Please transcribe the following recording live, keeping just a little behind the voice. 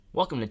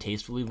Welcome to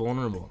Tastefully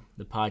Vulnerable,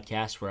 the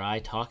podcast where I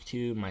talk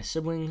to my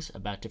siblings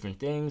about different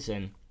things,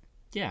 and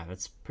yeah,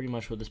 that's pretty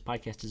much what this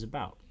podcast is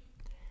about.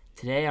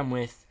 Today I'm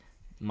with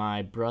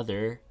my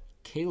brother,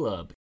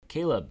 Caleb.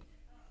 Caleb,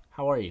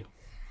 how are you?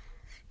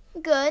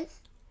 Good.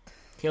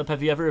 Caleb,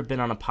 have you ever been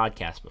on a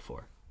podcast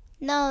before?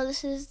 No,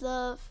 this is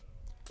the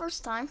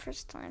first time.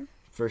 First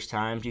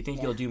time? Do you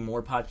think you'll do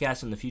more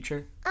podcasts in the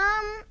future?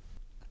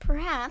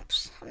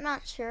 Perhaps. I'm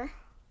not sure.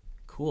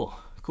 Cool.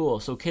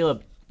 So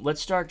Caleb, let's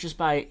start just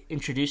by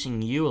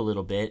introducing you a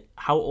little bit.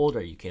 How old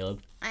are you,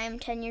 Caleb? I am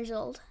 10 years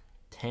old.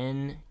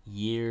 10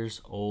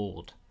 years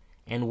old.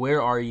 And where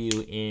are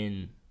you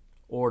in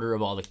order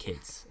of all the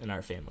kids in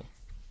our family?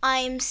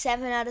 I'm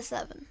 7 out of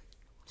 7.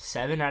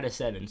 7 out of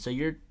 7. So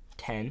you're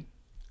 10.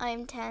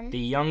 I'm 10. The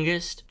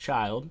youngest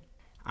child.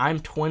 I'm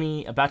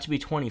 20, about to be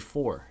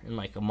 24 in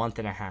like a month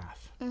and a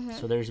half. Mm-hmm.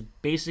 So there's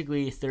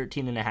basically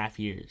 13 and a half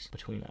years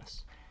between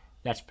us.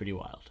 That's pretty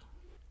wild.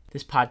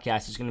 This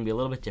podcast is going to be a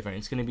little bit different.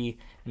 It's going to be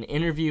an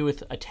interview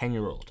with a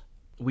 10-year-old.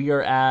 We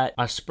are at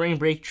a spring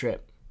break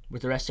trip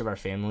with the rest of our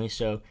family,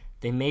 so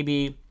they may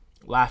be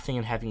laughing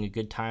and having a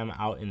good time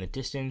out in the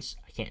distance.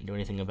 I can't do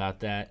anything about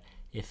that.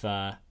 If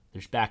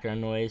there's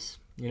background noise,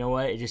 you know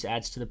what? It just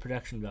adds to the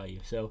production value.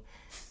 So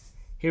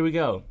here we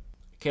go.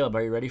 Caleb,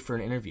 are you ready for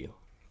an interview?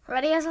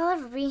 Ready as I'll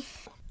ever be.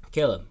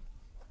 Caleb.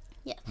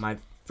 Yes. My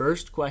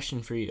first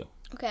question for you.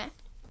 Okay.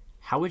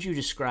 How would you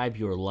describe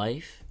your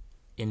life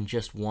in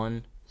just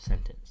one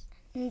sentence?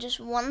 In just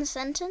one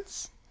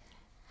sentence?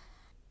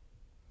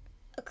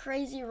 A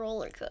crazy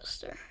roller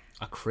coaster.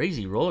 A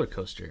crazy roller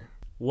coaster?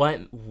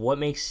 What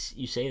makes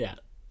you say that?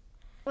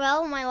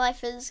 Well, my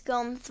life has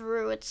gone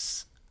through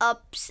its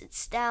ups,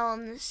 its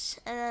downs,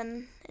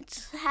 and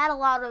it's had a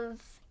lot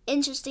of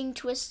interesting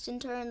twists and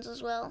turns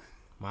as well.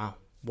 Wow.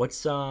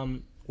 What's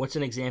an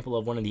example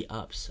of one of the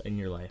ups in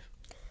your life?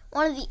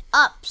 One of the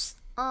ups,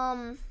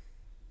 I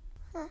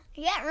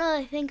can't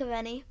really think of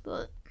any,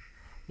 but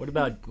What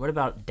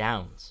about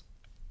downs?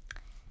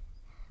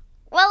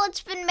 well,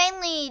 it's been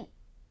mainly,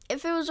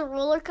 if it was a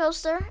roller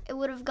coaster, it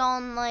would have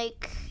gone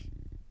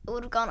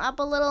up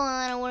a little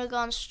and then it would have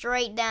gone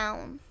straight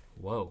down.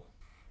 Whoa.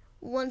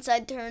 Once I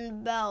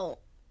turned about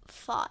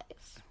 5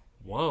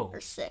 Whoa. or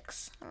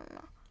 6, I don't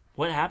know.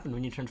 What happened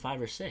when you turned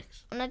 5 or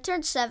 6? When I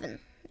turned 7,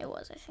 it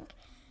was, I think.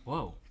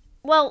 Whoa.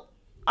 Well,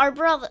 our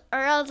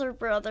other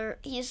brother,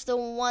 he's the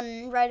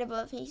one right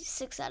above me,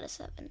 6 out of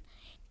 7.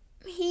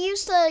 He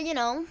used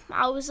to,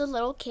 I was a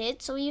little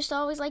kid, so he used to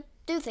always,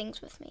 do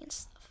things with me and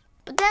stuff.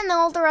 But then the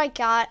older I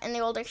got and the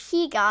older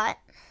he got,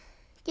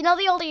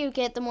 the older you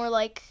get, the more,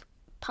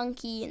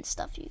 punky and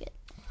stuff you get.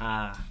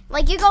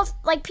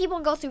 People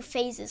go through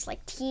phases,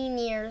 teen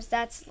years,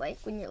 that's,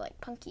 when you're,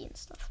 punky and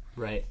stuff.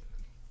 Right.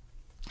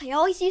 He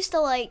always used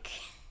to,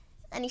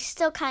 and he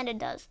still kind of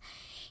does.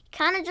 He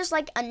kind of just,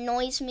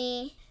 annoys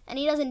me, and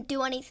he doesn't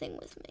do anything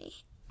with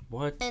me.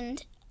 What?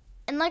 And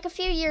a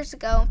few years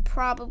ago,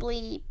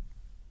 probably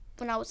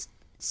when I was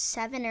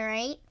 7 or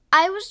 8,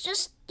 I was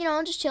just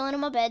chilling in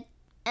my bed.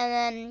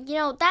 And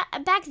then,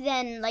 back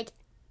then,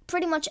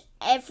 pretty much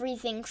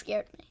everything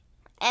scared me.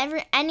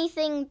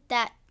 Anything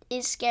that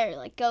is scary,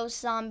 like ghosts,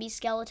 zombies,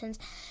 skeletons,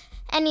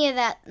 any of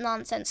that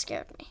nonsense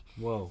scared me.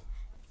 Whoa.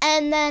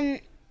 And then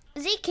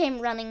Zeke came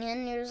running in,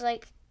 and he was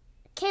like,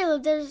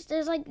 Caleb, there's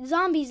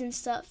zombies and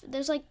stuff.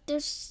 There's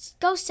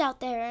ghosts out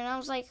there. And I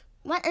was like,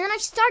 what? And then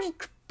I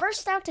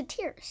burst out to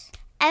tears.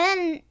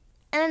 And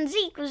then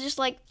Zeke was just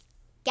like,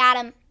 got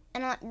him.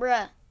 And I'm like,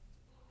 bruh.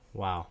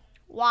 Wow.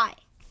 Why?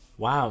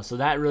 Wow, so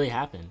that really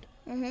happened.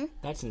 Mm-hmm.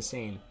 That's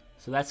insane.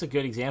 So that's a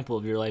good example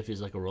of your life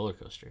is like a roller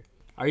coaster.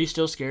 Are you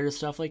still scared of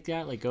stuff like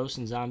that? Like ghosts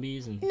and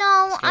zombies and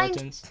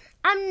skeletons?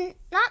 I'm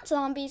not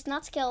zombies,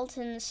 not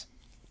skeletons.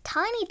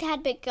 Tiny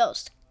tad bit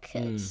ghost.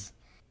 Because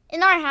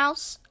in our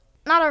house,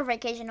 not our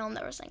vacation home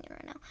that we're staying in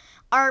right now,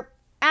 our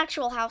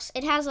actual house,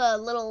 it has a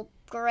little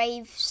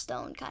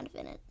gravestone kind of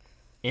in it.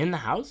 In the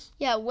house?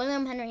 Yeah,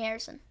 William Henry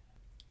Harrison.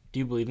 Do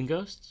you believe in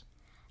ghosts?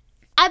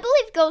 I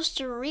believe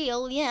ghosts are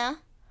real, yeah.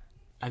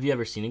 Have you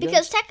ever seen a ghost?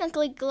 Because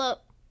technically,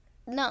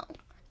 no.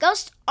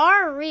 Ghosts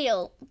are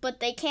real, but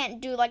they can't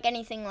do,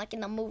 anything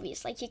in the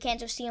movies. You can't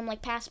just see them,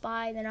 pass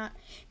by. They're not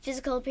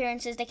physical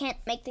appearances. They can't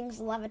make things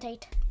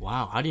levitate.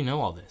 Wow, how do you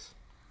know all this?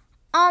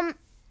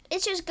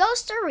 It's just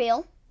ghosts are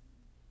real,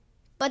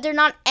 but they're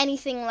not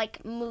anything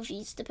like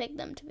movies depict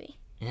them to be.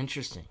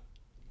 Interesting.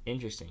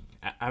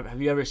 Have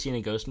you ever seen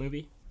a ghost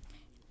movie?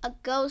 A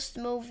ghost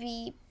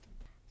movie,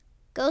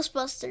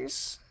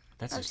 Ghostbusters.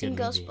 That's I've a seen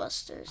good movie.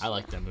 Ghostbusters. I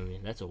like that movie.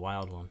 That's a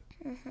wild one.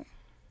 Mm-hmm.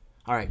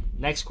 All right,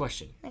 next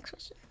question.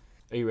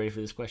 Are you ready for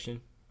this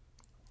question?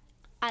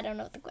 I don't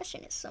know what the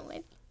question is, so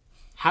maybe.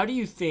 How do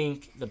you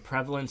think the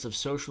prevalence of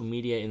social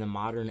media in the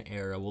modern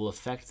era will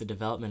affect the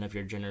development of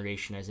your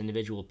generation as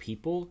individual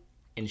people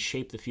and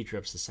shape the future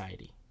of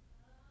society?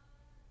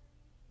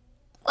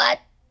 What?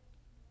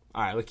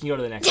 All right, we can go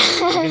to the next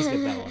one.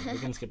 We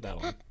can skip that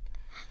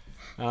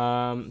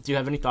one. Do you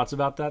have any thoughts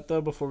about that,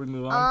 though, before we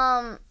move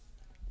on?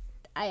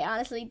 I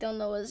honestly don't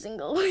know a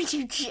single word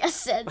you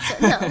just said,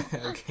 so no.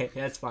 Okay,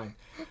 that's fine.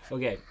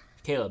 Okay,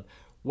 Caleb,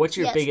 what's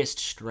your Yes. biggest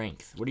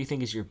strength? What do you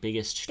think is your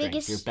biggest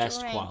strength, your best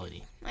strength.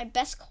 quality? My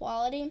best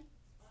quality?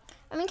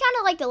 I mean, kind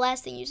of like the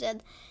last thing you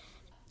said.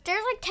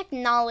 There's like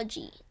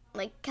technology,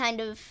 like kind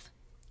of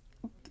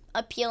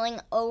appealing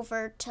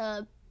over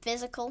to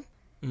physical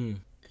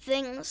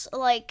things.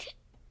 Like,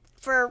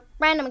 for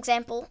random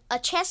example, a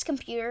chess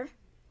computer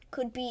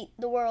could beat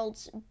the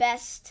world's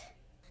best.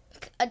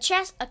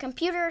 A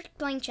computer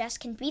playing chess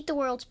can beat the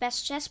world's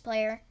best chess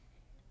player,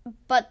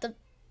 but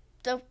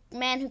the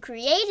man who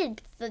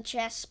created the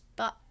chess,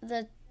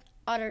 the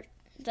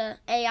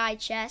AI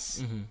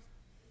chess,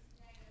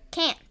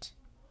 can't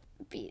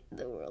beat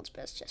the world's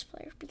best chess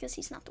player because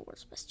he's not the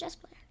world's best chess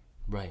player.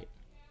 Right.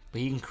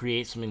 But he can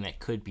create something that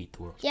could beat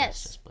the world's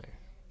best chess player.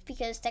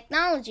 Because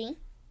technology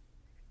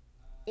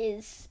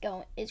is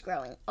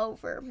growing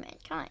over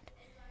mankind.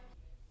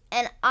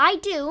 And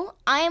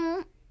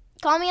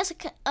call me as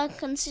a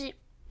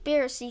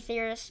conspiracy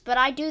theorist, but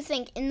I do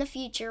think in the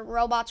future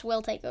robots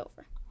will take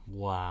over.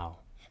 Wow.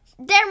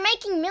 They're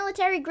making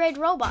military-grade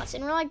robots,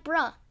 and we're like,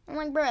 bruh. I'm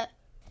like, bruh.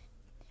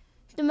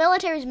 The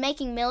military's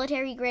making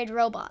military-grade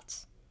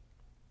robots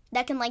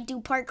that can, like,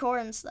 do parkour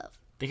and stuff.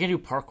 They can do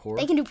parkour?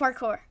 They can do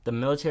parkour. The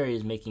military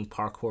is making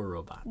parkour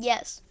robots?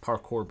 Yes.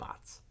 Parkour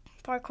bots?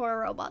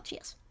 Parkour robots,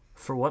 yes.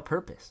 For what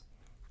purpose?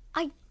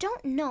 I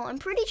don't know. I'm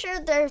pretty sure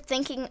they're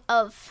thinking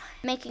of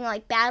making,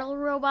 like, battle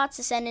robots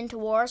to send into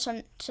war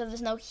so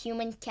there's no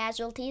human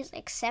casualties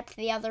except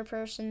the other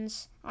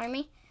person's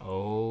army.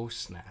 Oh,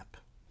 snap.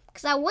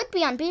 Because that would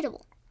be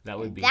unbeatable. That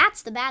would be.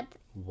 That's the bad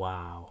thing.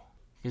 Wow.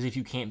 Because if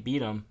you can't beat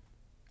them...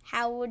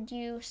 How would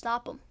you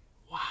stop them?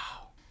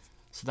 Wow.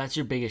 So that's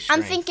your biggest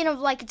strength. I'm thinking of,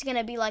 like, it's going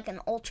to be like an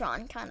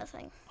Ultron kind of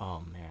thing.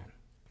 Oh, man.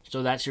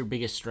 So that's your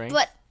biggest strength?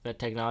 But that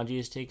technology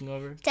is taking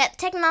over?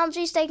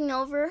 Technology is taking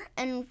over,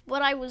 and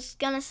what I was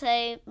going to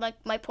say, like,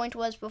 my point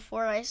was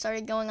before I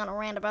started going on a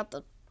rant about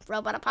the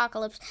robot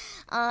apocalypse,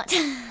 what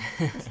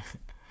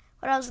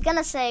I was going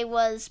to say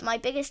was my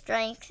biggest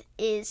strength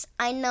is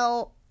I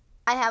know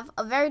I have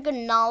a very good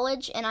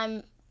knowledge, and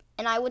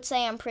I would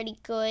say I'm pretty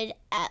good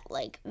at,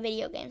 like,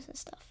 video games and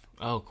stuff.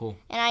 Oh, cool.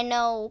 And I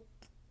know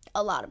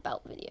a lot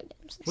about video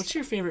games. What's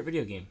your favorite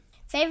video game?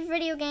 Favorite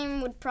video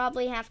game would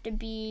probably have to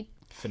be...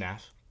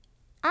 FNAF?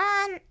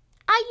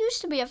 I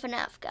used to be a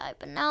FNAF guy,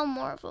 but now I'm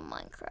more of a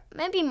Minecraft.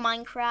 Maybe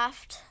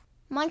Minecraft.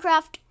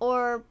 Minecraft,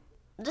 or...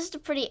 This is a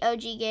pretty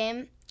OG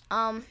game.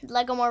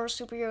 Lego Marvel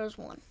Superheroes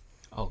 1.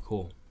 Oh,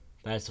 cool.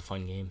 That's a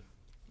fun game.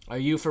 Are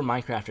you, for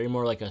Minecraft, are you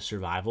more like a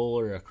survival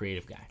or a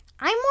creative guy?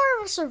 I'm more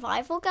of a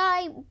survival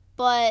guy,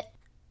 but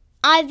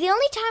the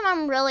only time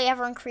I'm really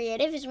ever in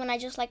creative is when I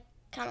just, like,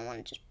 kind of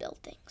want to just build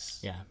things.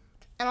 Yeah.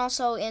 And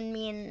also in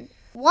me and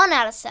 1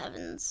 out of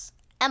 7's,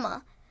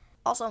 Emma,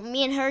 also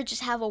me and her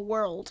just have a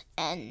world,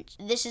 and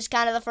this is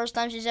kind of the first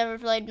time she's ever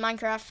played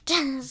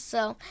Minecraft,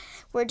 so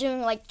we're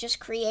doing, like, just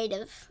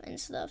creative and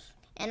stuff.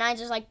 And I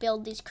just, like,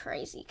 build these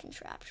crazy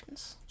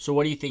contraptions. So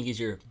what do you think is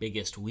your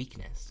biggest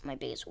weakness? My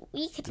biggest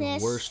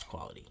weakness... Your worst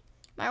quality?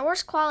 My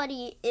worst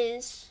quality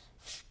is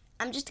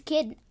I'm just a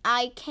kid.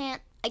 I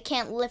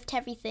can't lift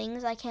heavy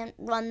things. I can't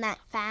run that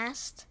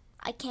fast.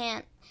 I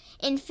can't...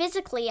 And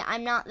physically,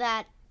 I'm not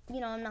that,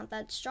 I'm not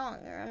that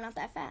strong or I'm not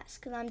that fast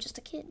because I'm just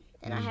a kid.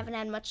 And I haven't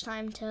had much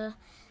time to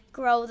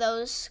grow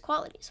those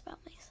qualities about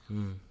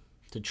myself.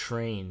 To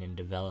train and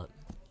develop.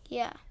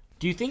 Yeah.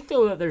 Do you think,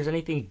 though, that there's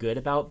anything good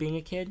about being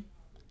a kid?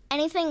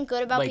 Anything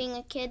good about being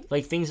a kid?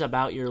 Like things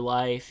about your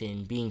life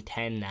and being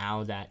 10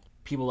 now that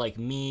people like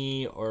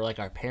me or like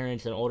our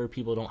parents and older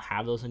people don't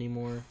have those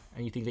anymore,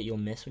 and you think that you'll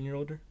miss when you're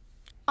older?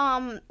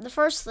 The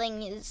first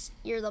thing is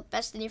you're the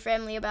best in your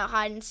family about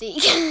hide and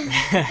seek.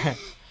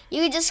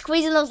 You can just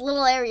squeeze in those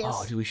little areas.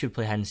 Oh, dude, we should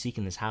play hide and seek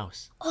in this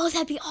house. Oh,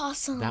 that'd be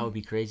awesome. That would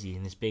be crazy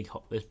in this big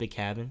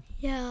cabin.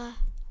 Yeah.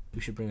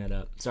 We should bring that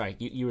up. Sorry,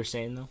 you were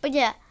saying though? But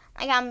yeah,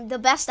 like I'm the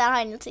best at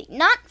hide and seek.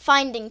 Not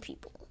finding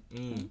people.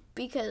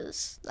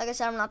 Because, like I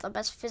said, I'm not the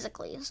best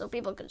physically, so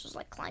people could just,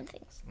 like, climb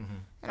things.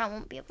 And I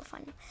won't be able to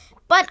find them.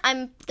 But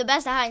I'm the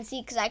best at hide and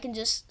seek because I can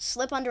just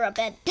slip under a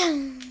bed.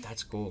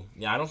 That's cool.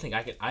 Yeah, I don't think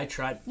I could. I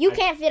tried. You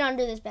can't fit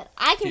under this bed.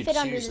 I can fit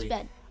under seriously, this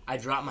bed. I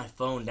dropped my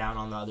phone down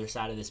on the other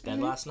side of this bed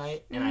last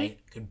night, and I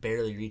could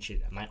barely reach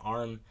it. My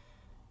arm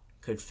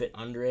could fit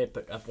under it,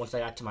 but once I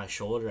got to my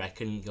shoulder, I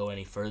couldn't go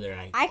any further.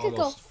 And I could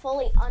go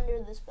fully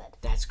under this bed.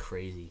 That's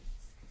crazy.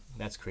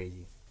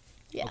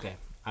 Yeah. Okay,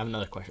 I have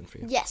another question for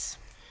you. Yes.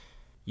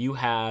 You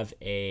have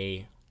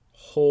a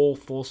whole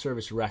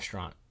full-service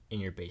restaurant in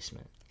your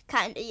basement.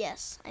 Kinda,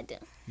 yes, I do.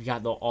 You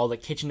got all the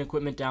kitchen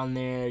equipment down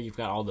there. You've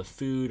got all the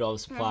food, all the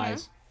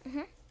supplies.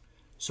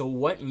 So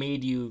what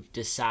made you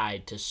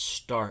decide to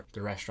start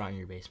the restaurant in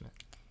your basement?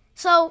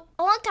 So,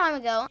 a long time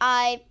ago,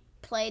 I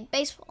played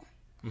baseball.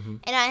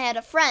 And I had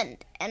a friend,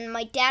 and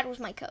my dad was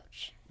my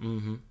coach.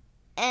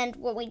 And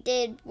what we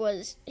did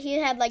was, he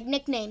had, like,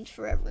 nicknames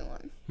for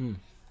everyone.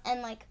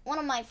 And, like, one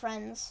of my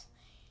friends...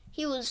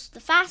 He was the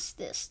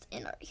fastest.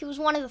 He was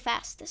one of the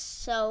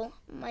fastest. So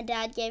my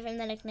dad gave him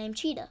the nickname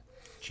Cheetah.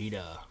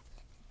 Cheetah.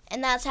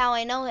 And that's how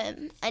I know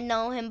him. I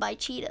know him by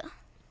Cheetah.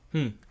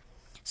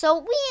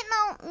 So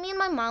me and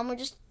my mom were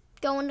just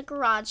going to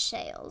garage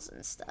sales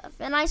and stuff,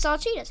 and I saw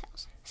Cheetah's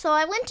house. So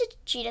I went to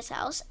Cheetah's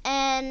house,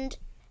 and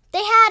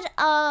they had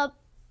a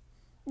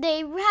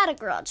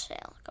garage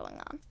sale going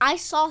on. I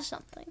saw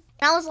something,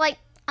 and I was like,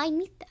 I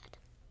need that.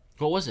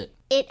 What was it?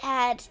 It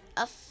had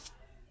a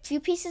few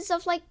pieces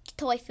of like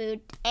toy food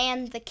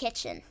and the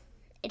kitchen.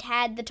 It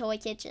had the toy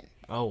kitchen.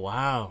 Oh,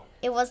 wow.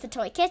 It was the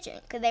toy kitchen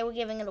because they were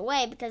giving it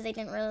away because they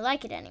didn't really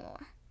like it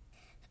anymore.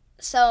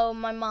 So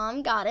my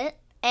mom got it,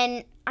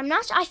 and I'm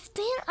not sure.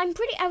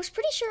 I was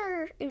pretty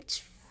sure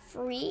it's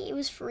free. It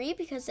was free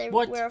because they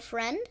were a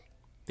friend.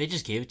 They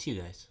just gave it to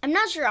you guys. I'm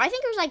not sure. I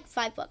think it was like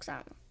 $5. I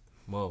don't know.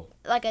 Whoa.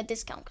 Like a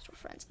discount because we're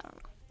friends. I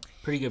don't know.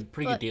 Pretty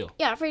good deal.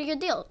 Yeah, pretty good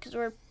deal because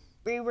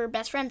we were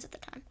best friends at the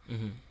time.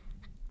 Mm-hmm.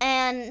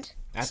 And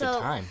at the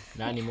time,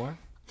 not anymore.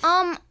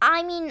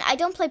 I mean, I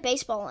don't play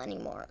baseball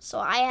anymore, so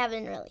I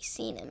haven't really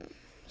seen him.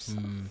 So.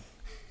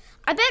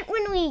 I bet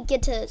when we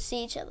get to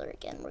see each other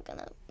again,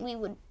 we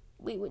would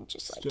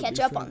just like catch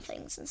up on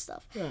things and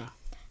stuff. Yeah.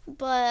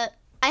 But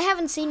I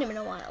haven't seen him in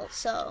a while,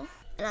 so,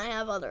 and I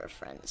have other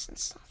friends and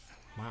stuff.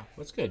 Wow,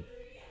 that's good.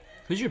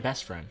 Who's your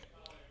best friend?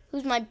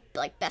 Who's my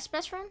like best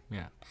friend?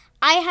 Yeah.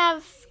 I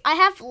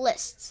have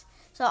lists,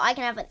 so I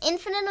can have an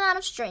infinite amount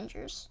of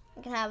strangers.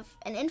 I can have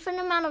an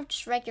infinite amount of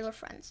just regular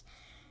friends.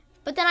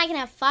 But then I can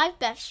have 5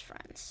 best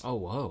friends. Oh,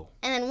 whoa.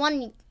 And then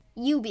 1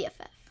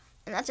 UBFF.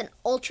 And that's an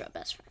ultra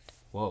best friend.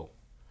 Whoa.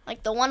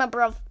 Like the one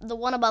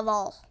above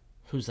all.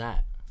 Who's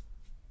that?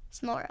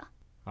 It's Nora.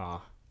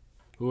 Aw.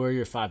 Who are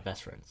your 5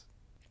 best friends?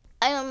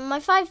 My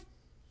 5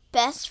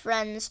 best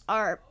friends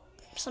are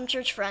some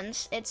church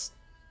friends. It's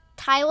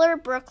Tyler,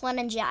 Brooklyn,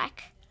 and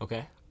Jack.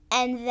 Okay.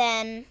 And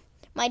then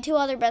my 2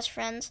 other best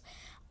friends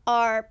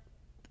are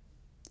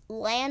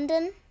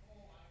Landon.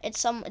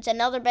 It's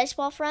another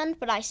baseball friend,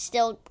 but I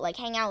still like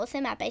hang out with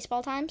him at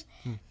baseball times.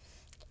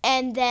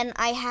 And then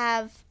I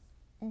have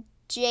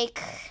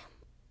Jake.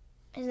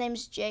 His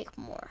name's Jake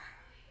Moore.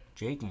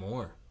 Jake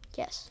Moore.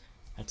 Yes.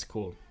 That's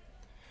cool.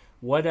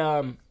 What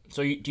so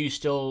do you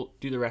still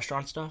do the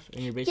restaurant stuff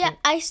in your basement? Yeah,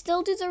 I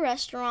still do the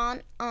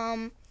restaurant.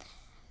 And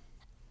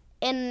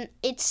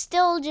it's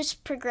still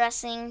just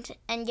progressing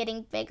and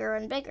getting bigger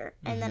and bigger.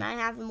 Mm-hmm. And then I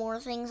have more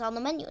things on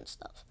the menu and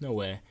stuff. No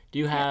way. Do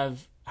you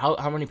have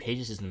how many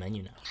pages is the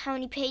menu now? How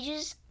many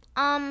pages?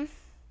 I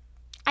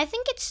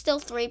think it's still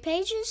 3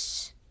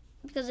 pages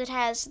because it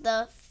has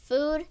the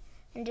food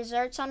and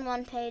desserts on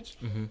 1 page.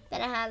 Mm-hmm.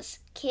 Then it has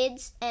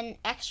kids and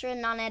extra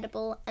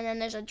non-edible, and then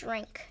there's a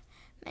drink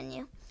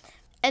menu.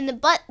 And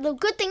the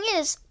good thing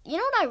is, you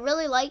know what I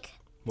really like?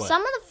 What?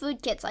 Some of the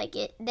food kits I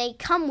get, they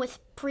come with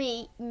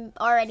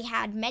already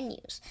had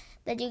menus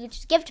that you could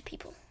just give to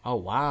people. Oh,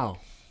 wow.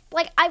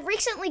 Like, I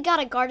recently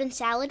got a garden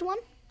salad one.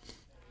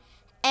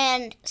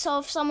 And so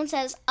if someone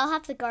says, I'll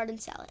have the garden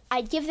salad,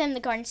 I'd give them the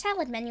garden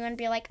salad menu and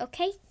be like,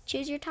 okay,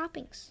 choose your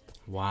toppings.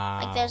 Wow.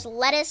 Like, there's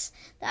lettuce,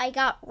 I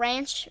got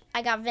ranch,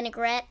 I got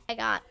vinaigrette,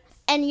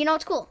 and you know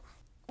what's cool?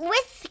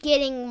 With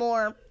getting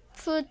more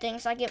food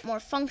things, I get more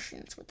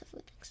functions with the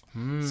food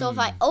things. So if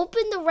I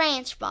open the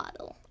ranch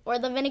bottle or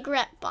the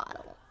vinaigrette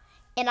bottle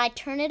and I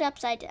turn it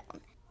upside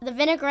down, the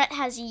vinaigrette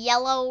has a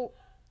yellow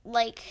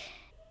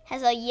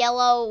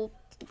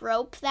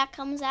rope that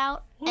comes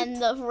out. What?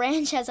 And the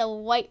ranch has a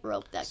white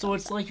rope that comes out. So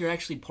it's like you're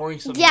actually pouring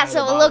something out of the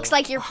bottle. Yeah, so it looks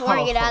like you're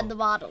pouring it out of the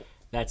bottle.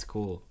 That's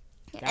cool.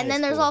 And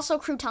then there's also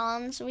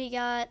croutons we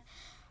got.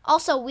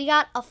 Also, we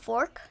got a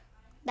fork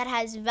that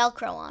has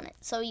Velcro on it,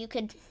 so you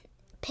could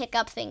pick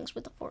up things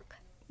with the fork.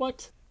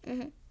 What?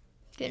 Mm-hmm.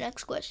 Good,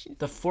 next question.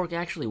 The fork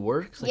actually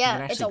works? Like yeah, you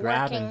can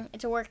actually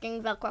it's a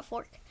working Velcro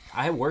fork.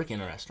 I work in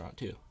a restaurant,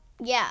 too.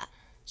 Yeah.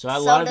 So a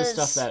lot of the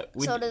stuff that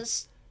we... So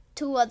does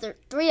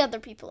 3 other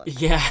people.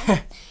 Yeah.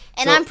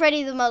 And I'm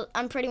pretty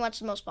much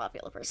the most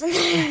popular person.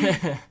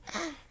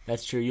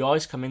 That's true. You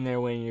always come in there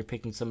when you're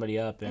picking somebody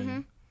up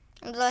and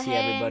see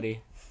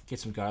everybody. Get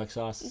some garlic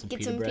sauce, some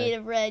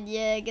pita bread.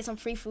 Yeah. Get some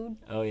free food.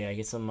 Oh yeah,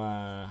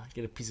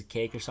 get a piece of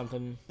cake or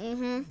something.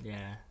 Mhm.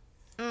 Yeah.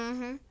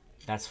 Mhm.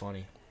 That's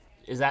funny.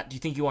 Do you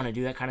think you want to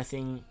do that kind of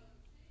thing,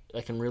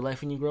 like in real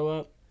life when you grow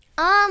up?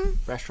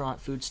 Restaurant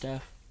food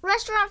stuff.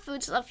 Restaurant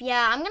food stuff.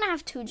 Yeah, I'm gonna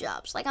have 2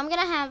 jobs. Like I'm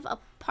gonna have a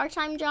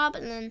part-time job,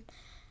 and then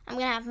I'm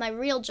gonna have my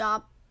real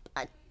job.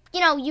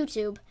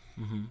 YouTube.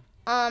 Mhm.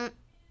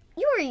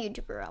 You were a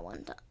YouTuber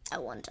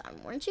at one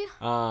time, weren't you?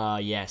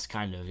 Yes,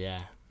 kind of.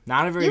 Yeah.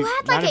 Not a very. You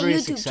had like a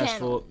YouTube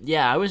successful channel.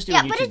 Yeah, I was doing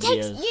YouTube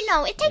videos. Yeah,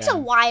 but it takes a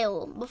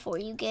while before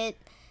you get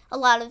a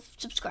lot of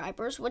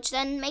subscribers, which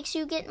then makes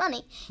you get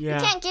money.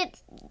 Yeah.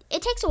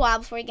 It takes a while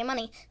before you get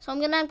money, so I'm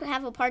gonna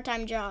have a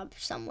part-time job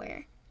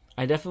somewhere.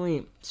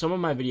 Some of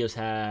my videos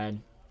had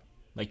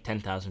like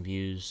 10,000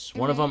 views.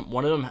 One of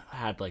them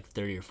had like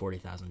 30 or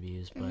 40,000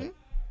 views,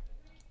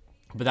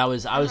 but I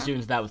was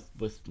doing that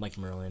with like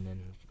Merlin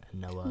and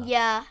Noah.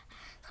 Yeah.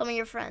 Some of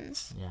your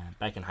friends. Yeah,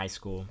 back in high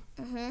school.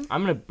 Mm-hmm.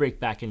 I'm going to break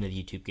back into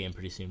the YouTube game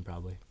pretty soon,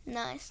 probably.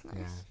 Nice.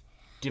 Yeah.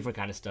 Different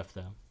kind of stuff,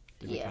 though.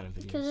 Different kind of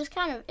videos. Because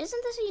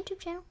isn't this a YouTube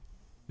channel?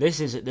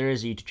 There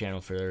is a YouTube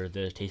channel for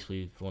the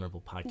Tastefully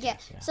Vulnerable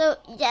podcast. Yeah. So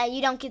you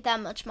don't get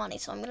that much money.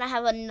 So I'm gonna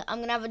have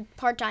a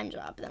part-time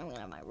job, then I'm gonna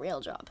have my real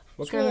job.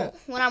 When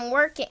I'm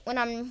working,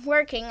 I'm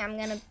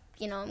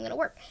gonna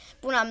work.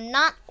 But when I'm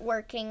not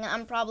working,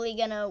 I'm probably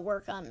gonna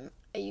work on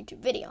a YouTube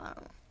video. I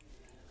don't know.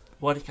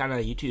 What kind of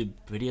YouTube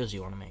videos do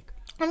you want to make?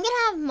 I'm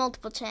gonna have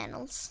multiple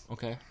channels.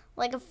 Okay.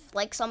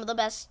 Like some of the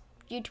best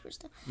YouTubers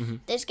do. Mm-hmm.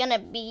 There's gonna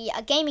be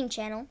a gaming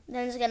channel.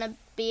 Then there's gonna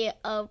be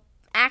a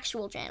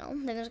actual channel.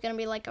 Then there's gonna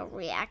be like a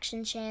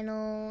reaction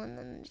channel, and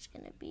then there's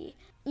gonna be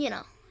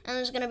and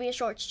there's gonna be a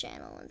shorts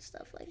channel and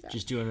stuff like that.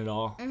 Just doing it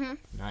all. Mhm.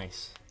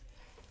 Nice.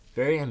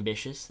 Very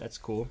ambitious. That's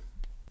cool.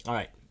 All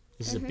right.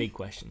 This is a big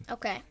question.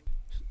 Okay.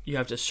 You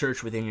have to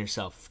search within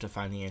yourself to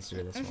find the answer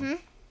to this one.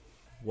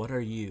 What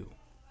are you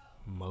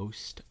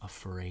most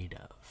afraid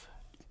of?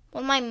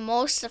 What am I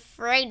most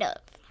afraid of?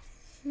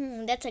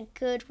 That's a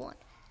good one.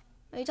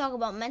 Are you talking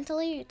about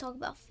mentally or you talk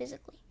about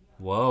physically?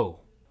 Whoa.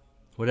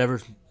 Whatever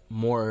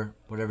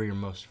you're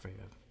most afraid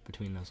of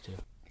between those two.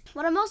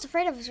 What I'm most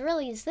afraid of is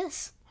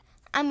this.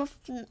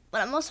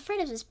 What I'm most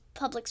afraid of is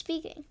public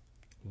speaking.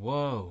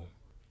 Whoa.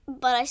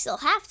 But I still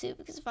have to,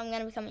 because if I'm going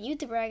to become a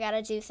YouTuber, I got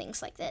to do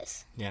things like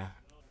this. Yeah.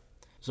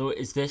 So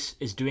is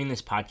doing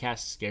this podcast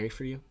scary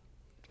for you?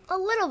 A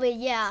little bit,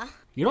 yeah.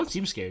 You don't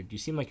seem scared. You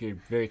seem like you're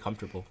very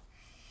comfortable.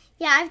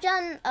 Yeah, I've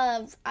done,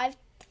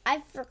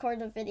 I've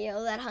recorded a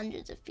video that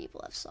hundreds of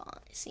people have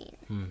seen.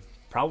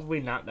 Probably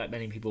not that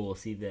many people will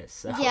see this.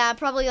 So. Yeah,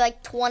 probably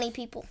like 20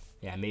 people.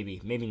 Yeah,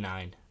 maybe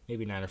 9.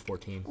 Maybe 9 or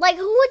 14. Like,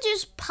 who would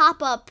just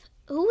pop up?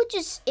 Who would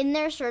just, in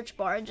their search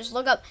bar, just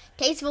look up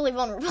Tastefully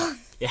Vulnerable?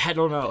 Yeah, I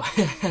don't know.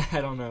 I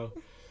don't know.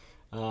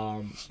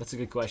 That's a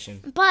good question.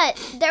 But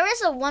there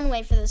is a one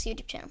way for this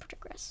YouTube channel to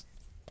progress.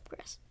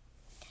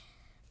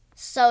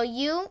 So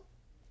you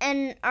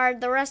and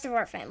the rest of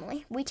our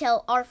family, we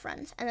tell our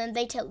friends, and then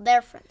they tell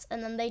their friends,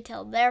 and then they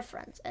tell their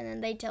friends, and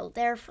then they tell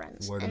their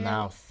friends. Word of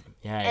mouth.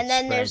 Yeah, and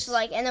then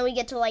spreads. And then we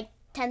get to like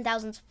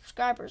 10,000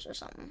 subscribers or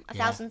something.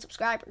 1,000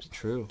 subscribers.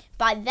 True.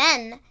 By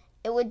then,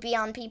 it would be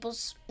on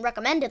people's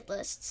recommended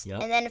lists.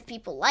 Yep. And then if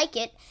people like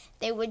it,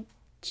 they would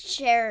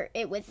share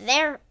it with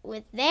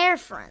their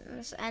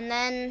friends. And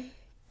then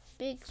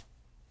big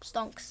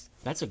stonks.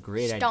 That's a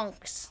great idea.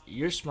 Stonks.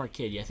 You're a smart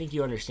kid. I think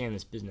you understand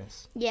this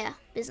business. Yeah,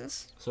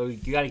 business. So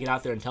you got to get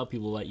out there and tell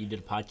people that you did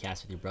a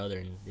podcast with your brother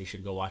and they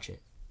should go watch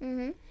it.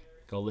 Mm-hmm.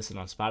 Go listen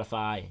on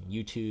Spotify and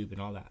YouTube and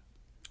all that.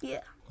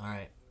 Yeah. All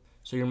right.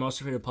 So you're most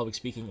afraid of public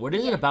speaking. What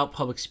is it about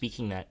public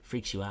speaking that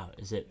freaks you out?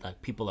 Is it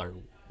like people are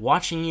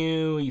watching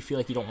you? You feel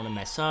like you don't want to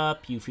mess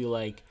up? You feel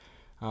like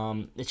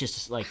it's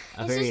just like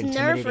a very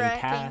intimidating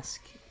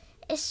task?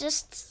 It's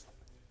just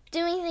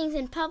doing things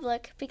in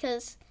public,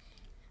 because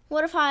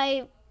what if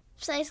I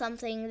say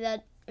something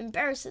that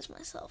embarrasses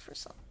myself or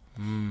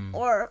something?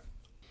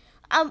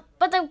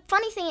 But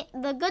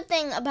the good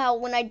thing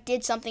about when I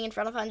did something in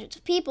front of hundreds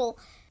of people,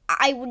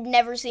 I would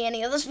never see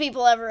any of those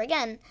people ever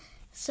again.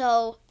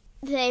 So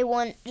they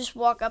wouldn't just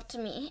walk up to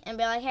me and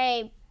be like,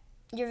 hey,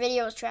 your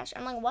video is trash.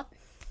 I'm like, what?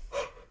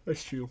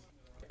 That's true.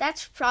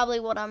 That's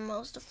probably what I'm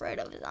most afraid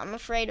of. Is I'm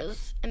afraid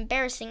of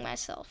embarrassing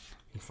myself.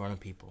 In front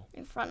of people.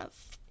 In front of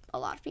a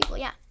lot of people,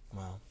 yeah.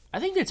 Wow. I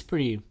think that's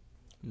pretty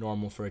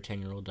normal for a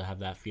 10-year-old to have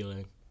that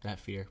feeling, that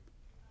fear.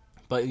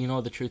 But you know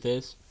what the truth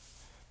is?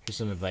 Here's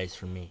some advice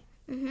from me.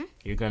 Mm-hmm.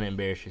 You're going to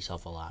embarrass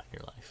yourself a lot in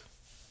your life.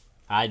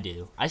 I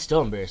do. I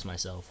still embarrass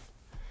myself.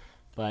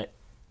 But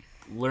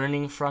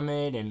learning from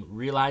it and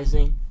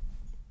realizing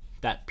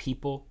that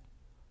people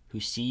who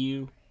see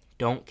you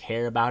don't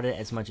care about it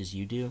as much as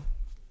you do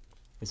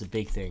is a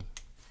big thing.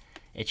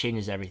 It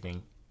changes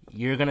everything.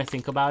 You're going to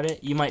think about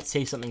it. You might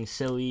say something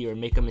silly or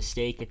make a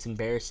mistake. It's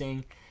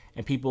embarrassing.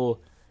 And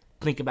people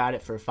think about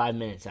it for 5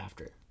 minutes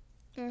after.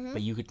 Mm-hmm.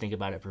 But you could think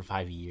about it for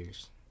 5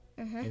 years.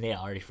 Mm-hmm. And they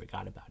already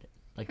forgot about it.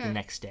 Like the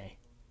next day.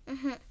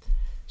 Mm-hmm.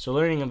 So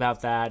learning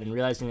about that and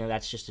realizing that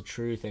that's just the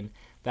truth, and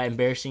that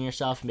embarrassing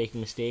yourself and making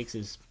mistakes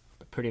is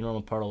a pretty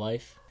normal part of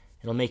life.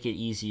 It'll make it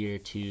easier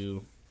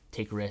to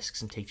take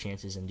risks and take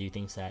chances and do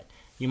things that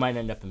you might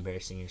end up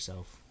embarrassing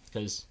yourself,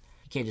 because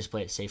you can't just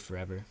play it safe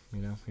forever.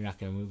 You know, you're not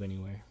going to move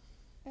anywhere.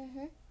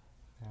 Mm-hmm.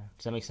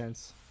 Does that make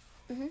sense?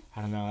 Mm-hmm.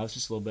 I don't know. I was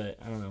just a little bit,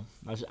 I don't know.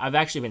 I've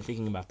actually been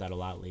thinking about that a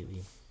lot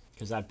lately,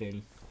 because I've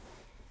been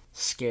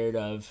scared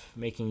of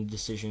making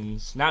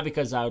decisions. Not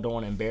because I don't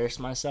want to embarrass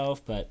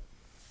myself, but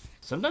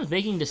sometimes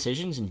making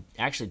decisions and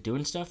actually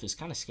doing stuff is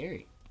kind of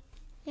scary.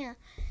 Yeah.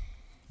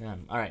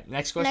 All right,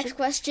 next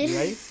question. You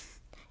ready?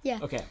 Yeah.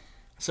 Okay.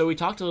 So we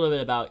talked a little bit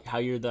about how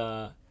you're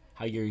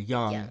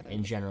young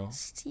in general.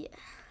 Yeah.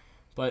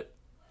 But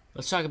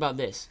let's talk about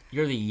this.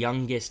 You're the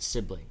youngest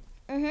sibling.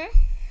 Mm-hmm.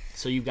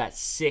 So you've got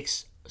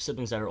 6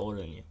 siblings that are older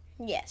than you.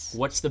 Yes.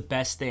 What's the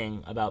best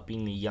thing about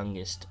being the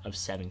youngest of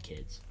 7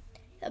 kids?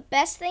 The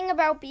best thing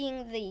about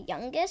being the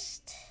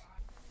youngest,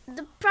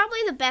 probably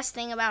the best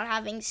thing about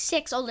having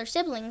 6 older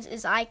siblings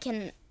is I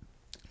can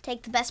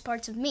take the best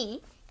parts of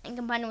me and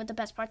combine it with the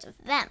best parts of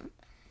them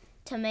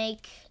to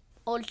make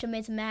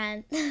ultimate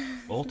man.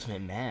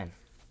 Ultimate man.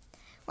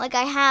 Like,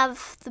 I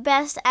have the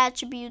best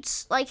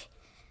attributes. Like,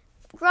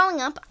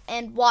 growing up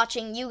and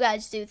watching you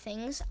guys do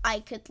things, I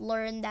could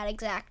learn that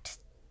exact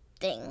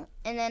thing.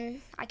 And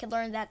then I could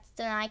learn that,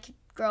 then I could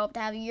grow up to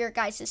have your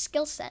guys'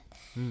 skill set.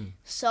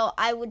 So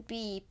I would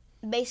be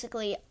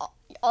basically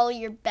all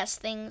your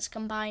best things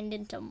combined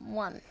into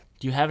one.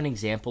 Do you have an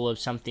example of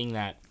something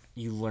that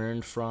you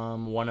learned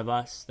from one of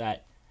us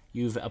that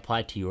you've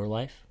applied to your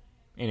life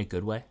in a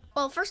good way?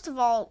 Well, first of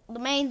all, the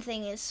main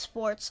thing is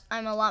sports.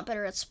 I'm a lot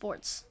better at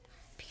sports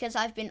because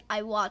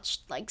I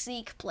watched like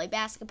Zeke play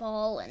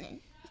basketball and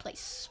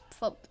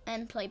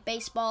play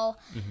baseball.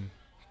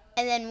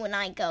 And then when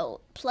I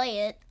go play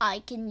it, I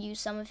can use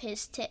some of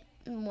his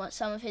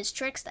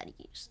tricks that he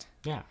used.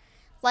 Yeah.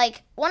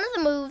 Like one of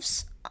the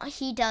moves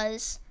he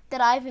does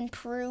that I've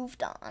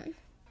improved on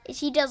is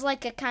he does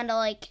like a kind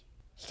of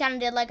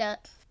did like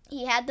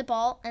he had the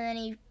ball and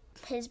then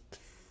his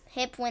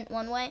hip went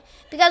one way,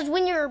 because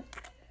when you're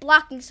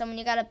blocking someone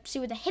you gotta see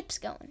where the hip's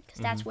going, because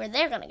that's where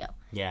they're gonna go.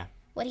 Yeah.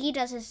 What he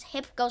does is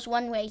hip goes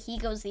one way, he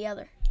goes the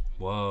other.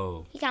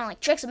 Whoa. He kind of like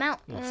tricks him out,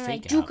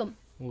 Like juke him.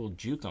 A little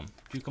juke him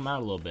out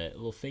a little bit, a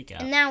little fake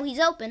out. And now he's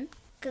open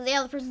because the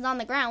other person's on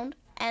the ground,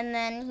 and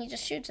then he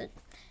just shoots it.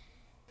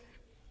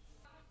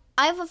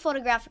 I have a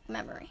photographic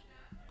memory.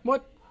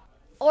 What?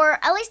 Or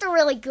at least a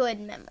really good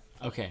memory.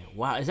 Okay.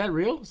 Wow. Is that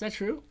real? Is that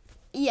true?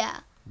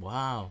 Yeah.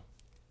 Wow.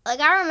 Like,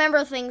 I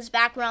remember things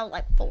back when I was,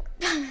 like, 4.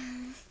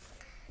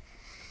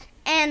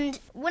 And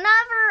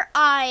whenever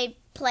I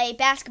play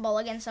basketball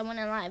against someone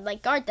and I,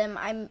 like, guard them,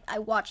 I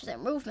watch their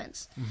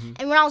movements.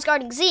 And when I was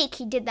guarding Zeke,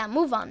 he did that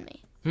move on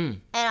me.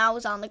 And I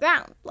was on the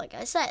ground, like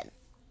I said.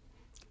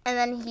 And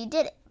then he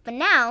did it. But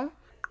now,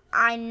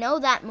 I know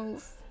that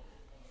move.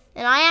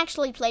 And I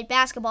actually played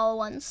basketball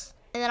once,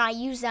 and then I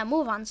used that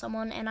move on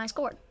someone, and I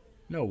scored.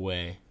 No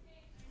way.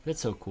 That's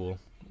so cool.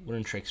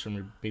 Learn tricks from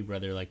your big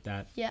brother like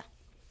that. Yeah.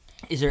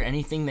 Is there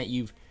anything that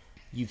you've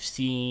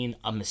seen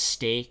a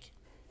mistake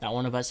that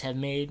one of us have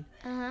made,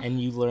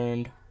 and you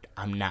learned,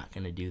 I'm not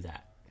going to do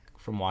that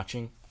from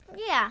watching?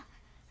 Yeah.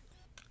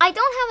 I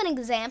don't have an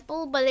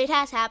example, but it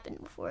has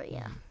happened before,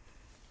 yeah.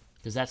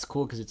 Because that's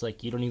cool, because it's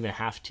like you don't even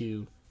have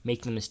to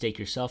make the mistake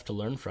yourself to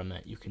learn from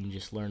it. You can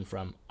just learn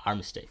from our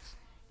mistakes.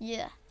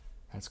 Yeah.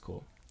 That's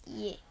cool.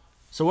 Yeah.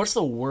 So what's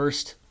the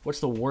worst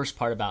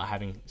part about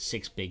having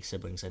 6 big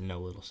siblings and no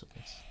little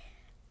siblings?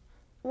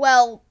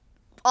 Well,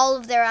 all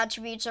of their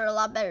attributes are a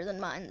lot better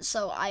than mine,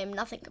 so I am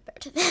nothing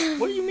compared to them.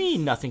 What do you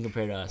mean nothing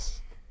compared to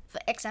us?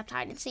 Except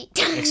hide and seek.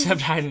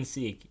 Except hide and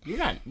seek.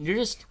 You're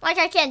just... Like,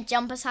 I can't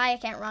jump as high, I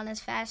can't run as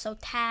fast, so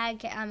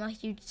tag, I'm a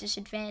huge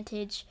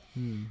disadvantage.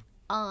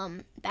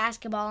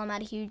 Basketball, I'm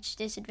at a huge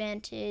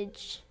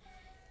disadvantage.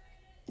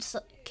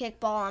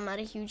 Kickball, I'm at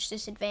a huge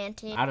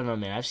disadvantage. I don't know,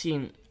 man. I've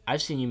seen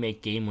you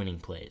make game-winning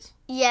plays.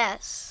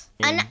 Yes.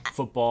 In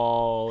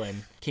football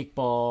and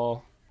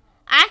kickball.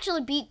 I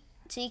actually beat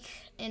Zeke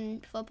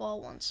in football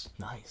once.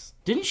 Nice.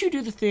 Didn't you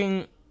do the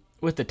thing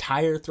with the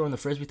tire, throwing the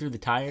frisbee through the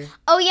tire?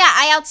 Oh yeah,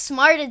 I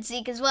outsmarted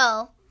Zeke as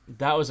well.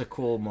 That was a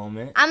cool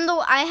moment.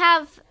 I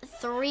have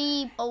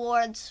 3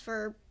 awards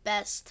for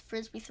best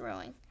frisbee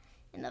throwing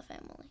in the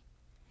family.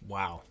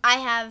 Wow. I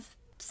have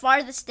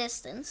farthest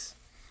distance,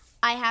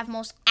 I have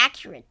most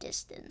accurate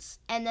distance,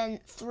 and then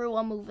threw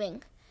a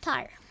moving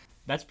tire.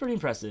 That's pretty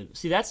impressive.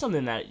 See, that's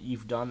something that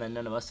you've done that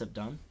none of us have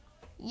done.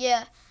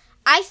 Yeah.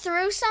 I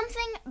threw a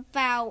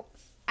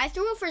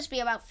frisbee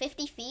about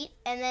 50 feet,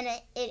 and then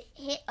it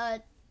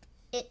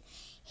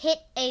hit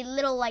a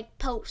little like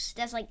post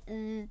that's like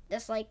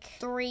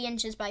 3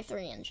 inches by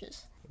 3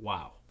 inches.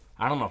 Wow.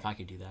 I don't know if I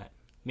could do that.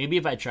 Maybe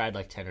if I tried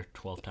like 10 or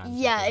 12 times.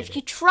 Yeah, if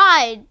you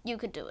tried, you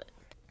could do it.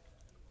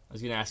 I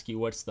was going to ask you,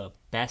 what's the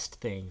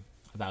best thing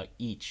about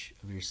each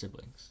of your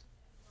siblings?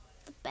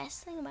 The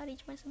best thing about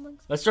each of my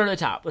siblings? Let's start at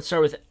the top. Let's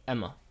start with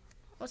Emma.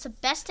 What's the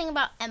best thing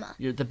about Emma?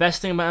 The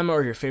best thing about Emma,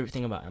 or your favorite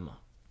thing about Emma?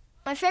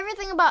 My favorite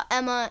thing about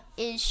Emma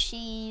is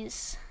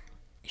she's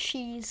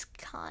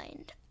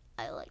kind.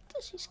 I like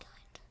that she's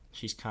kind.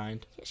 She's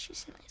kind? Yes,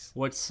 she's nice.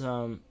 What's,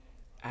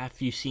 have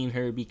you seen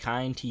her be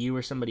kind to you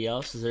or somebody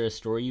else? Is there a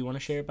story you want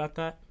to share about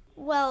that?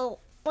 Well,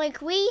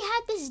 like, we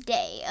had this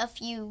day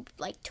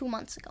 2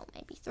 months ago,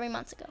 maybe 3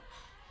 months ago.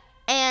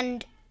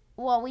 And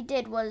what we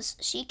did was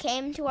she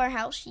came to our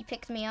house, she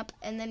picked me up,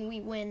 and then we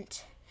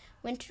went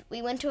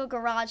to a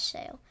garage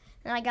sale.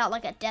 And I got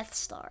like a Death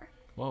Star.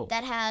 Whoa.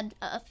 That had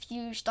a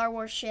few Star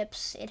Wars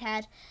ships. It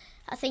had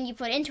a thing you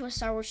put into a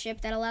Star Wars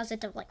ship that allows it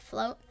to like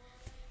float.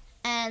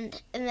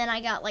 And then I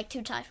got like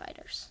 2 TIE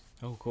fighters.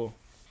 Oh, cool.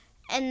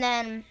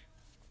 And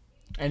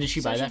did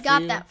she buy that for you? She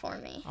got that for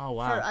me. Oh,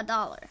 wow. For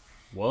 $1.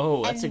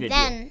 Whoa, that's a good deal.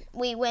 And then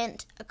we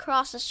went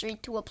across the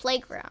street to a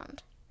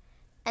playground.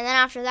 And then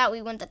after that,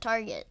 we went to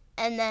Target.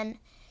 And then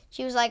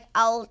she was like,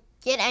 I'll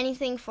get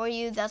anything for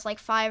you that's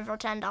like $5 or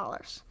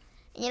 $10.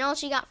 And you know what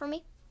she got for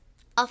me?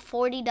 A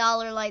 $40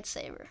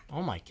 lightsaber.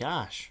 Oh, my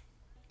gosh.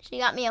 She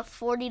got me a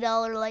 $40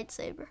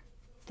 lightsaber.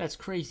 That's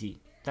crazy.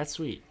 That's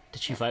sweet.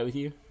 Did she fight with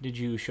you? Did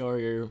you show her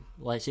your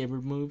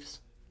lightsaber moves?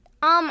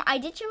 I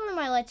did show her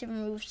my lightsaber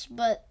moves,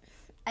 but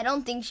I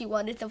don't think she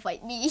wanted to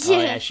fight me. Oh,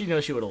 yeah, she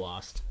knows she would have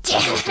lost. She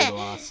knows she would have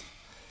lost.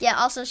 Yeah,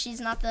 also she's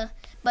not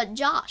but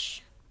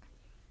Josh.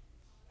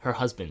 Her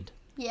husband.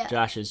 Yeah.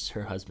 Josh is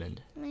her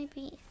husband.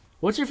 Maybe.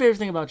 What's your favorite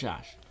thing about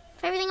Josh?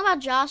 Favorite thing about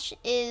Josh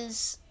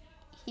is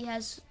he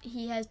has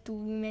too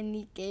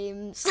many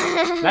games.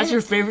 That's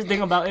your favorite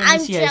thing about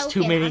him? He has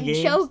too many games?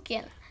 I'm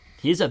joking.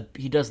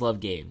 He does love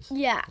games.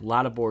 Yeah. A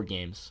lot of board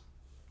games.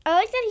 I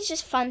like that he's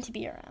just fun to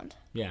be around.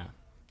 Yeah.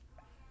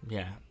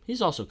 Yeah.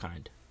 He's also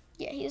kind.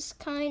 Yeah, he's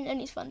kind and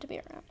he's fun to be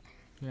around.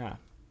 Yeah.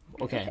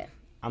 Okay.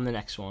 I'm the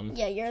next one.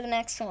 Yeah, you're the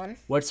next one.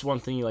 What's one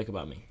thing you like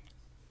about me?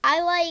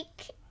 I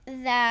like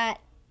that.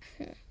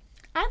 You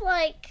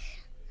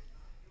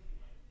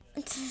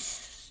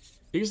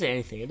can say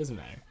anything. It doesn't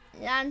matter.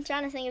 I'm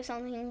trying to think of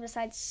something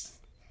besides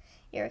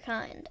you're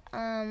kind.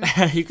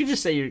 You could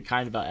just say you're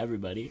kind about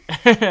everybody.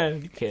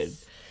 You could.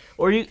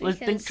 Or try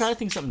to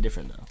think something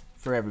different, though,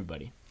 for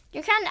everybody.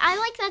 You're kind. I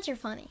like that you're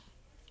funny.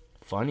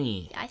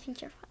 Funny? I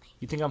think you're funny.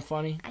 You think I'm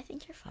funny? I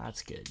think you're funny.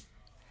 That's good.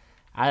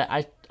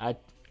 I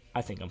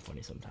think I'm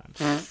funny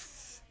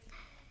sometimes.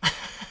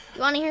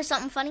 You want to hear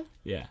something funny?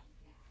 Yeah.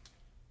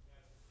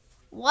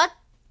 What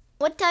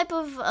type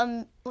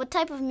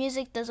of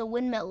music does a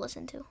windmill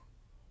listen to?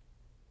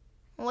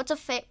 What's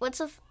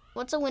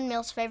a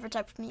windmill's favorite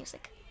type of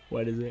music?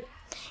 What is it?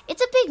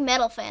 It's a big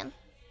metal fan.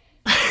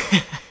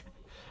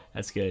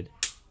 That's good.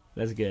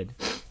 That's good.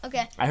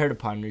 Okay. I heard a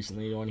pun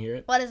recently. You want to hear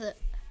it? What is it?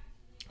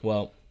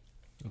 Well,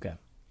 okay.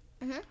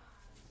 Mhm.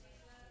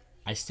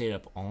 I stayed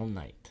up all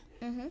night,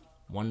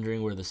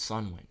 wondering where the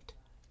sun went,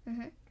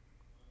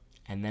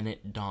 and then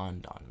it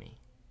dawned on me.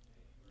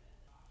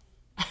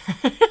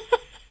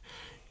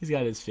 He's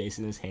got his face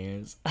in his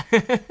hands.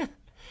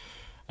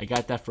 I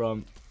got that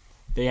from.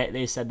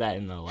 They said that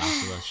in the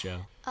Last of Us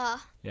show.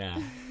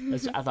 Yeah,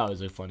 I thought it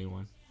was a funny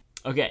one.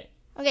 Okay.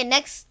 Okay,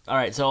 next. All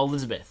right, so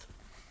Elizabeth.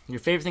 Your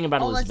favorite thing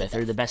about Elizabeth,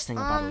 or the best thing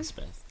about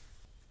Elizabeth?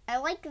 I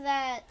like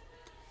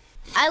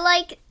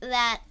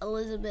that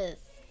Elizabeth,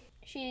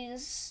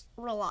 she's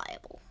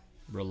reliable.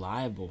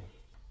 Reliable?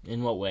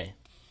 In what way?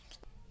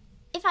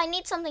 If I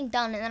need something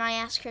done and then I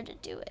ask her to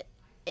do it,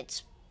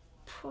 it's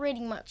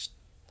pretty much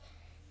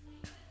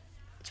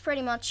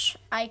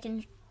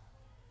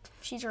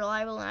she's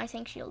reliable and I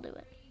think she'll do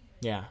it.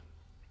 Yeah.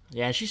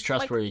 Yeah, she's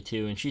trustworthy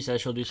too, and she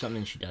says she'll do something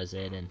and she does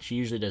it, and she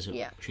usually does it.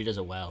 Yeah. She does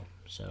it well,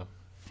 so.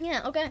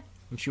 Yeah, okay.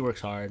 And she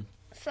works hard.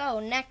 So,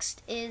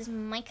 next is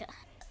Micah.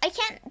 I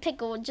can't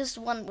pick just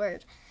one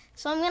word.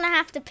 So I'm going to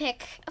have to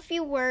pick a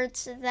few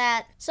words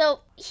that...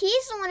 So,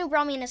 he's the one who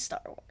brought me into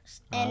Star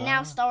Wars. And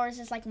now Star Wars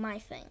is, like, my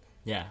thing.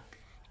 Yeah.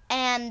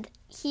 And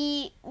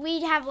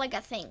we'd have, like,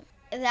 a thing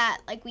that,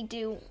 like, we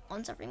do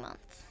once every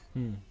month.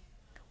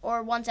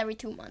 Or once every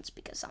 2 months,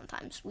 because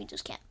sometimes we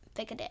just can't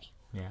pick a day.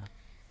 Yeah.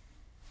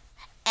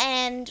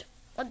 And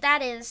what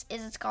that is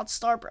it's called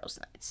Star Bros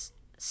Nights.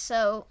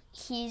 So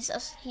he's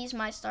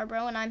my Star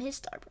Bro and I'm his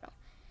Star Bro.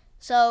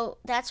 So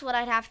that's what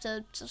I'd have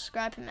to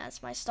subscribe him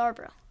as, my Star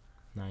Bro.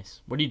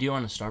 Nice. What do you do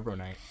on a Star Bro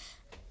night?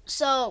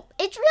 So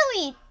it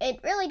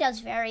really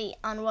does vary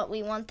on what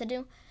we want to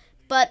do.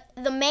 But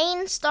the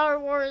main Star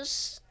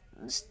Wars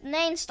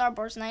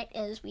night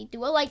is we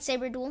do a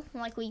lightsaber duel.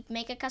 Like we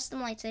make a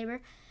custom lightsaber.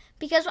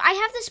 Because I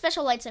have this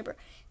special lightsaber.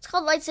 It's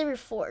called Lightsaber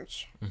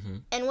Forge.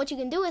 And what you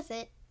can do with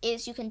it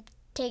is you can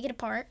take it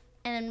apart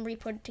and then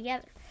re-put it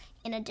together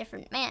in a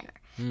different manner.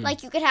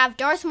 Like you could have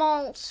Darth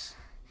Maul's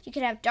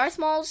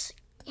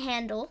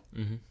handle.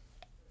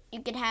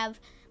 You could have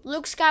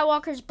Luke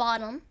Skywalker's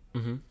bottom.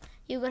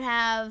 You could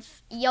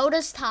have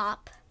Yoda's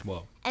top.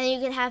 Whoa. And then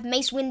you could have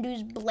Mace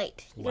Windu's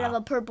blade. You could have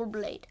a purple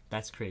blade.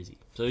 That's crazy.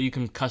 So you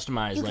can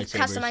customize lightsabers.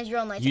 Customize your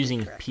own lightsaber.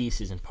 Using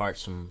pieces and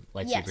parts from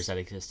lightsabers that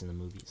exist in the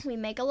movies. We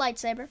make a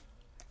lightsaber,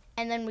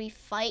 and then we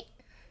fight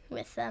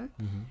with them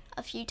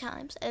a few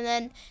times. And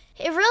then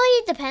it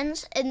really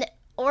depends.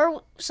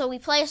 So we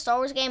play a Star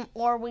Wars game,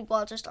 or we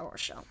watch a Star Wars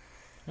show.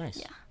 Nice.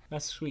 Yeah.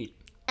 That's sweet.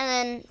 And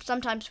then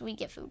sometimes we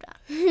get food out.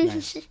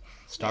 Nice.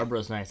 Star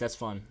Bros nice. That's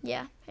fun.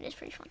 Yeah, it is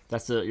pretty fun.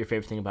 That's your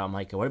favorite thing about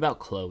Micah. What about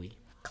Chloe?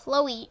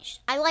 Chloe,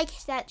 I like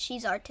that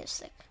she's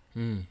artistic.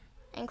 And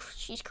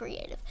she's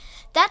creative.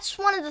 That's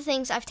one of the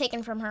things I've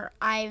taken from her.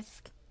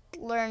 I've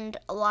learned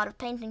a lot of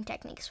painting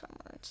techniques from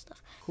her and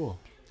stuff. Cool.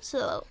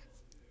 So,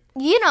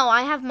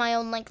 I have my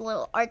own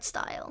little art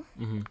style.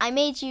 I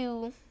made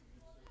you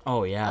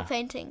a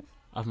painting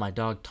of my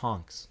dog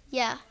Tonks.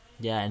 Yeah.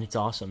 Yeah, and it's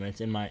awesome.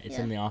 It's in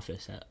the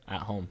office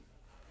at home.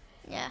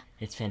 Yeah.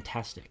 It's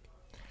fantastic.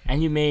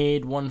 And you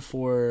made one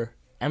for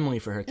Emily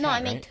for her cat,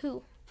 I made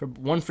two.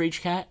 One for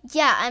each cat?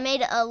 Yeah, I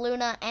made a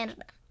Luna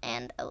and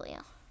a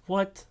Leo.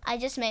 What? I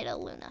just made a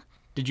Luna.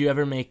 Did you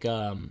ever make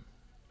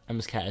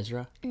Emma's cat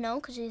Ezra?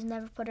 No, because he's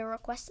never put a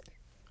request in.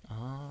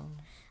 Oh.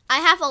 I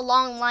have a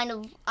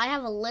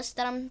list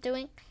that I'm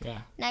doing.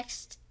 Yeah.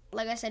 Next,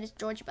 like I said, it's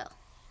George Bell.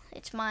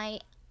 It's my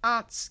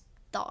aunt's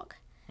dog.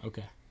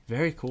 Okay.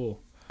 Very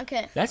cool.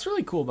 Okay. That's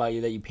really cool about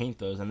you that you paint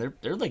those, and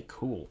they're like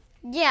cool.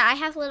 Yeah, I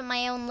have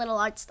my own little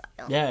art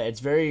style. Yeah,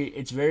 it's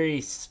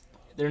very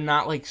they're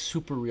not like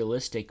super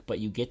realistic, but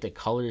you get the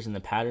colors and the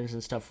patterns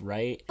and stuff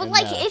right. But and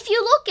like, if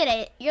you look at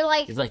it, you're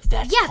like, it's like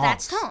that's yeah, Tonks.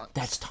 that's Tonks.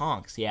 That's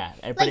Tonks, yeah.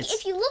 But Like,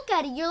 if you look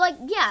at it, you're like,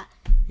 yeah,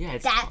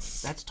 that's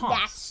Tonks. That's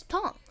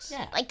Tonks.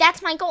 Yeah. Like,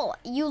 that's my goal.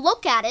 You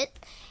look at it,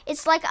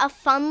 it's like a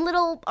fun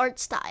little art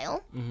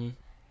style,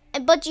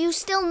 but you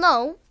still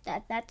know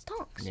that that's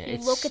Tonks. Yeah, you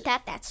look at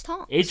that, that's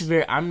Tonks. It's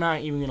very. I'm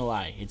not even gonna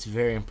lie. It's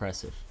very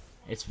impressive.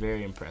 It's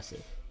very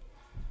impressive.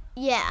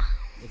 Yeah.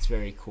 It's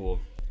very cool.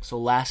 So,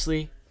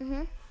 lastly,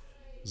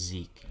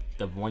 Zeke,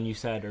 the one you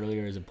said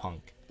earlier is a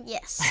punk.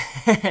 Yes.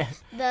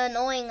 The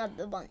annoying of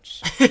the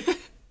bunch.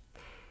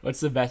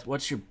 What's the best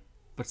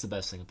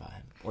thing about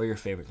him, or your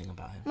favorite thing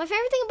about him? My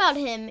favorite thing about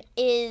him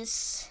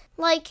is,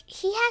 like,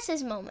 he has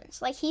his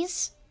moments. Like,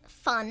 he's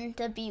fun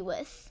to be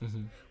with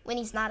when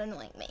he's not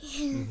annoying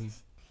me.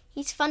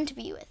 He's fun to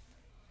be with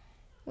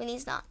when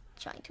he's not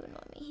trying to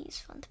annoy me. He's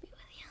fun to be with,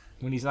 yeah.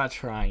 When he's not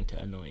trying to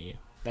annoy you.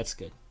 That's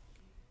good.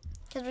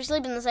 Because we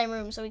sleep in the same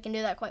room, so we can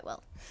do that quite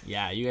well.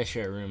 Yeah, you guys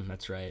share a room.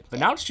 That's right. But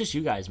now it's just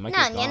you guys. Mike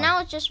is gone. Yeah,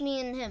 now it's just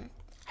me and him.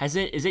 Is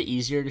it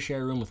easier to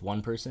share a room with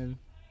one person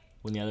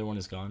when the other one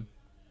is gone?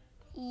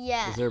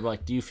 Yeah. Is there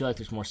do you feel like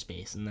there's more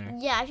space in there?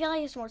 Yeah, I feel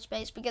like there's more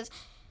space because,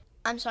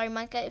 I'm sorry,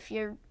 Micah, if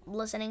you're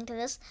listening to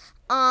this,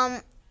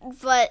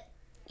 but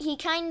he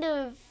kind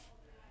of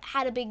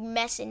had a big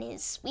mess in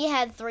his. We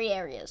had 3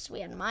 areas.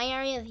 We had my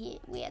area,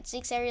 we had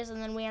 6 areas,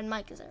 and then we had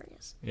Micah's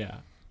areas. Yeah.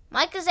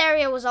 Micah's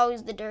area was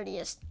always the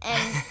dirtiest,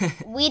 and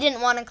we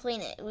didn't want to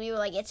clean it. We were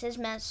like, it's his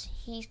mess,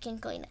 he can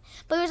clean it.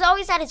 But he was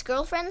always at his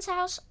girlfriend's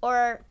house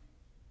or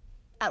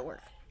at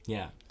work.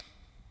 Yeah.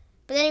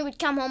 But then he would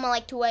come home at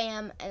like 2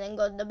 a.m. and then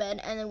go to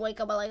bed and then wake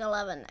up at like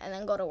 11 and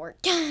then go to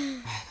work.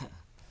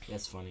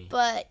 That's funny.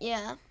 But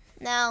yeah,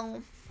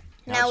 now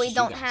we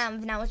don't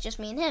have. Now it's just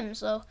me and him.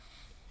 So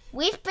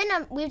we've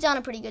done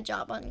a pretty good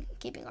job on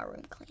keeping our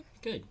room clean.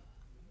 Good.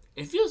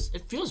 It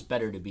feels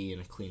better to be in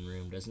a clean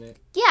room, doesn't it?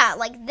 Yeah,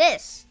 like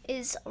this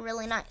is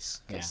really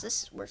nice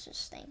because we're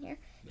just staying here.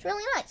 It's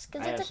really nice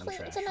because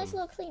it's a nice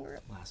little clean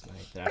room. Last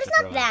night, but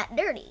it's not that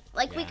dirty.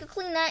 Like we could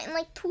clean that in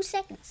like 2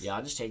 seconds. Yeah,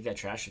 I'll just take that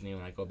trash with me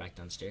when I go back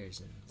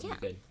downstairs and it'll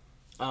be good.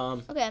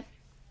 Okay.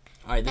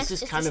 All right, this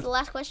is kind of the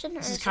last question.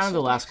 This is kind of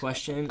the last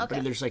question, okay.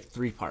 But there's like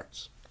 3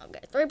 parts. Okay,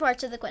 3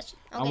 parts of the question.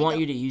 Okay, I want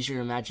you to use your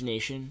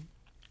imagination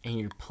and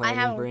your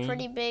planning brain. I have a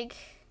pretty big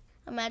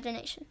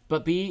imagination.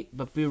 But be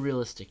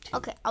realistic too.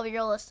 Okay, I'll be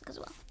realistic as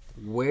well.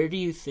 Where do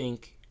you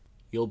think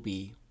you'll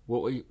be?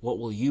 What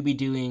will you be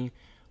doing?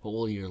 What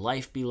will your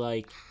life be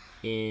like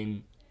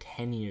in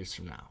 10 years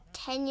from now?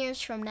 10 years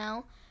from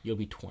now, you'll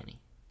be 20.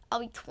 I'll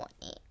be 20.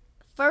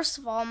 First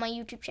of all, my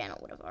YouTube channel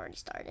would have already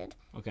started.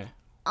 Okay.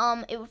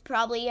 It would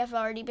probably have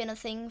already been a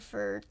thing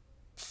for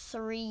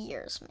 3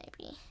 years,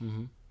 maybe.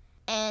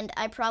 And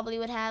I probably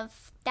would have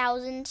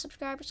 1,000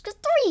 subscribers. Because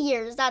 3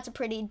 years, that's a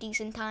pretty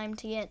decent time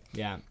to get.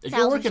 Yeah. If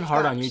you're working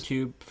hard on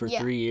YouTube for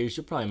 3 years,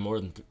 you're probably more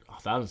than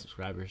 1,000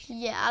 subscribers.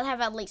 Yeah, I'd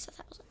have at least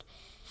 1,000.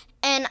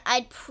 And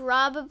I'd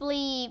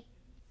probably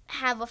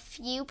have a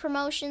few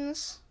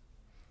promotions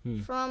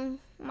from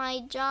my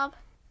job.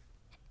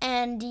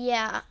 And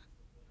yeah.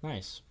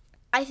 Nice.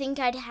 I think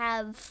I'd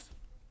have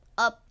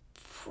a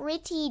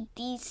pretty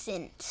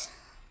decent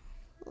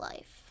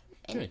life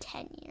in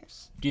 10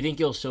 years. Do you think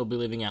you'll still be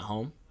living at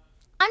home?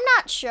 I'm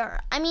not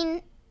sure. I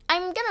mean,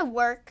 I'm going to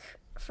work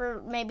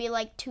for maybe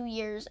like 2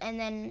 years and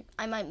then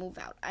I might move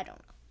out. I don't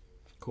know.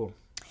 Cool.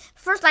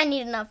 First, I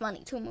need enough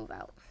money to move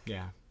out.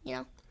 Yeah. You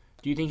know?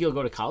 Do you think you'll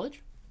go to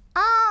college?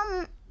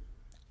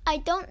 I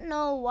don't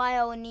know why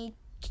I would need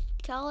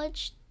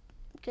college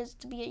because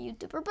to be a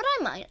YouTuber, but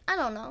I might. I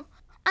don't know.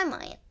 I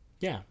might.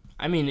 Yeah.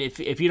 I mean, if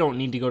you don't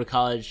need to go to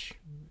college,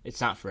 it's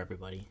not for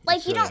everybody. Like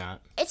it's you really don't.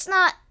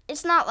 Not.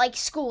 It's not like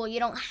school. You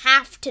don't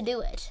have to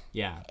do it.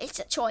 Yeah. It's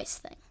a choice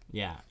thing.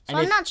 Yeah. So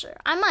I'm not sure.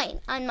 I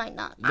might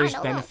not. There's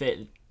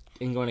benefit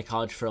in going to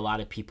college for a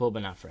lot of people,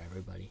 but not for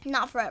everybody.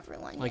 Not for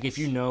everyone. Like if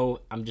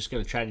I'm just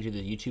gonna try to do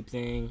the YouTube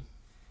thing.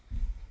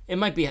 It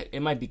might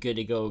be good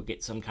to go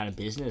get some kind of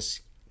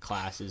business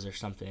classes or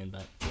something,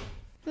 but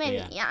maybe.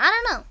 Yeah, I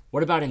don't know.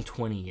 What about in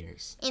 20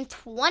 years? In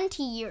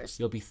 20 years.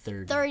 You'll be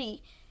 30.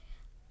 30.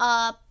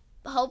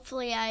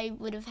 Hopefully I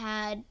would have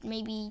had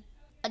maybe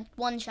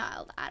one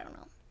child. I don't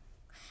know.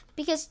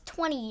 Because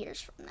 20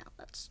 years from now,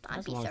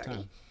 I'd be 30.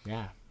 Time.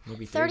 Yeah, you'll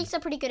be 30. 30's a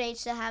pretty good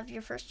age to have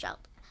your first child.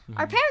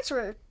 Our parents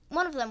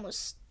one of them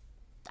was,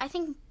 I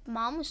think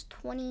Mom was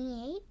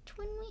 28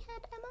 when we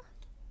had Emma.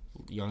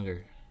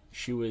 Younger.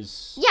 She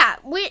was... Yeah,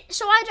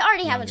 so I'd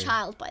already have a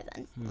child by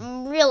then.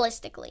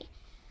 Realistically,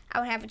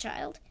 I would have a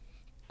child.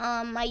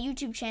 My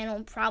YouTube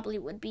channel probably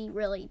would be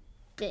really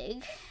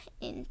big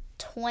in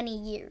 20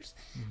 years.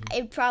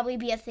 It would probably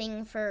be a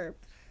thing for...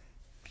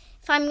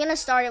 If I'm going to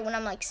start it when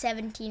I'm like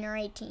 17 or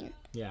 18.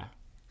 Yeah.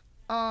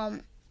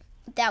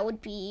 That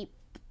would be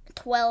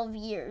 12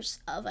 years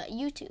of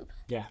YouTube.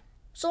 Yeah.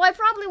 So I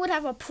probably would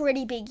have a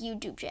pretty big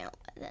YouTube channel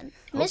by then.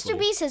 Hopefully. Mr.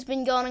 Beast has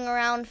been going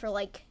around for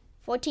like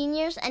 14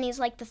 years, and he's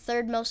like the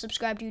 3rd most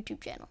subscribed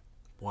YouTube channel.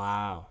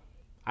 Wow.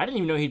 I didn't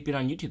even know he'd been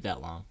on YouTube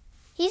that long.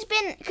 He's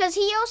been, because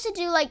he used to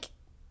do like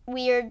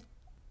weird,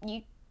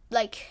 he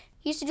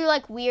used to do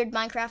like weird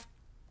Minecraft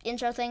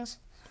intro things.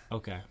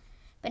 Okay.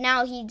 But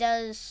now he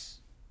does.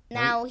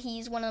 Now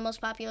he's one of the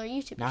most popular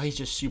YouTubers. Now he's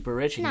just super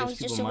rich and gives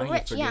people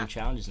money for doing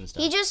challenges and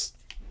stuff.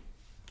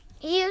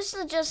 He used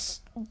to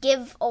just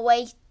give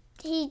away.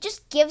 He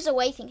just gives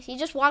away things. He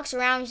just walks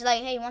around. He's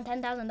like, "Hey, you want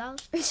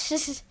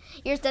 $10,000?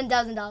 Here's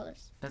 $10,000."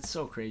 That's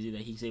so crazy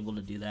that he's able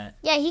to do that.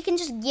 Yeah, he can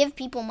just give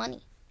people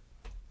money.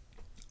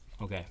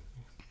 Okay.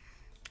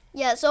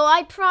 Yeah, so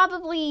I'd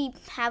probably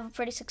have a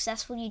pretty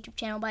successful YouTube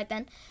channel by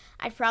then.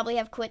 I'd probably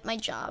have quit my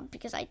job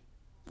because I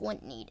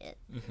wouldn't need it.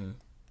 Mm-hmm.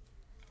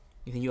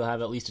 You think you'll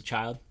have at least a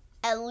child?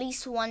 At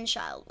least one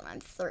child when I'm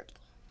 30.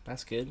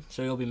 That's good.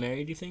 So you'll be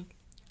married, you think?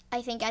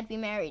 I think I'd be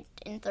married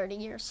in 30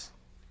 years.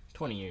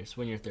 20 years,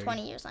 when you're 30.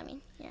 20 years, I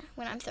mean. Yeah,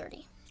 when I'm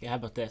 30. Yeah, how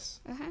about this?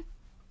 Mm-hmm.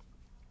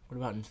 What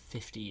about in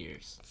 50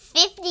 years?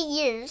 50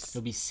 years?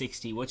 You'll be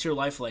 60. What's your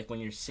life like when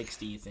you're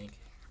 60, you think?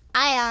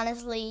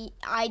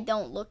 I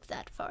don't look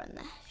that far in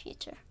the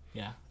future.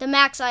 Yeah. The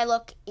max I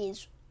look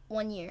is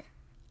 1 year.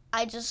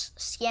 I just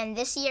scan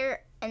this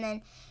year and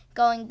then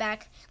going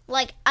back.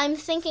 Like, I'm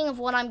thinking of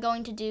what I'm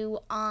going to do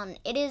on,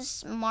 it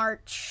is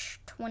March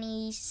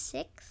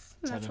 26th?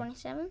 No,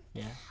 27th?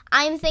 Yeah.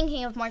 I'm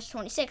thinking of March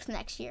 26th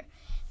next year.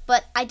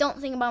 But I don't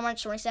think about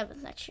March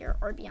 27th next year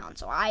or beyond,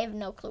 so I have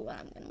no clue what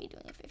I'm going to be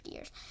doing in 50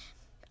 years.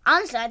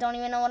 Honestly, I don't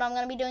even know what I'm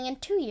going to be doing in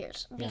 2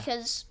 years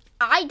because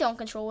I don't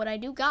control what I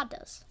do, God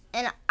does.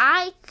 And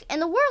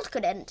the world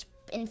could end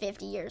in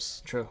 50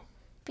 years. True.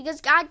 Because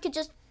God could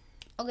just,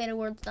 okay, the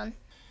world's done.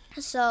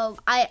 So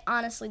I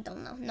honestly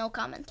don't know. No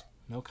comment.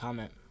 No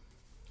comment.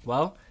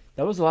 Well,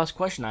 that was the last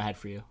question I had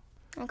for you.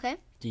 Okay.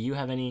 Do you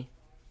have any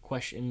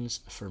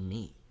questions for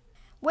me?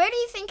 Where do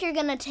you think you're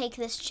gonna take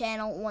this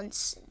channel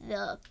once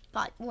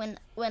when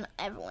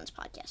everyone's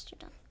podcasts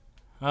are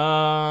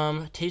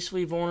done?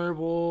 Tastefully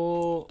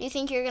Vulnerable. Do you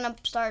think you're gonna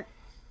start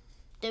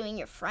doing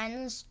your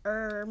friends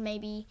or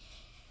maybe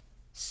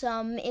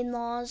some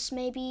in-laws,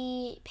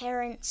 maybe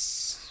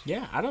parents?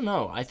 Yeah, I don't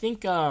know. I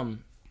think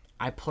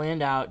I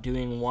planned out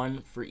doing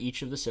one for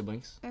each of the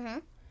siblings. Mm-hmm.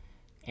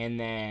 And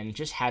then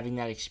just having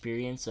that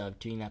experience of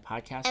doing that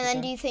podcast. And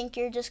then do you think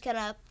you're just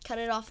gonna cut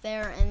it off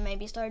there and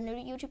maybe start a new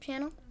YouTube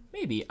channel?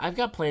 Maybe. I've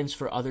got plans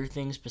for other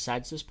things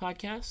besides this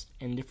podcast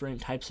and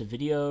different types of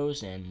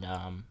videos and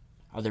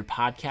other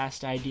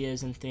podcast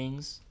ideas and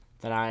things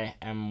that I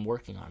am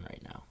working on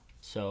right now.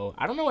 So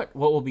I don't know what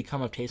will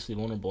become of Tastefully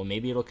Vulnerable.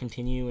 Maybe it'll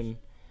continue, and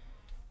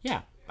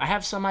yeah, I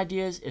have some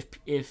ideas.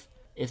 If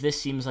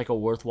this seems like a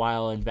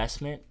worthwhile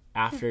investment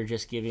after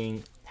just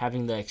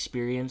having the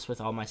experience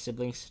with all my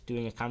siblings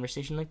doing a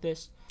conversation like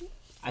this,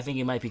 I think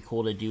it might be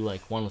cool to do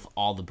like one with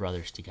all the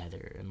brothers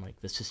together and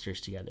like the sisters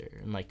together,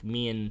 and like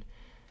me and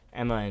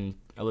Emma and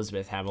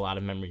Elizabeth have a lot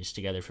of memories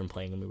together from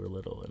playing when we were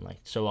little, and like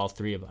so all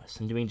three of us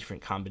and doing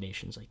different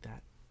combinations like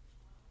that.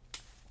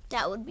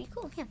 That would be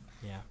cool, yeah.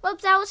 Yeah. Well,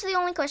 that was the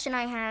only question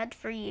I had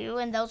for you,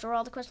 and those were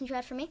all the questions you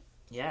had for me.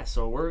 Yeah,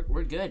 so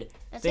we're good.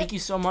 Thank you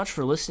so much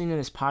for listening to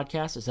this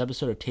podcast, this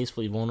episode of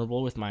Tastefully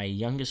Vulnerable with my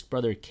youngest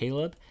brother,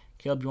 Caleb.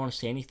 Caleb, do you want to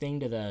say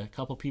anything to the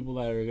couple people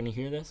that are going to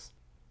hear this?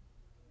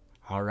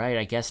 All right,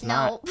 I guess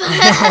not. No.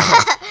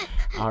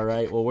 All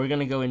right, well, we're going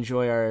to go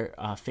enjoy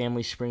our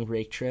family spring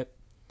break trip.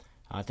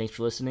 Thanks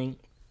for listening.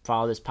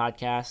 Follow this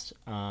podcast.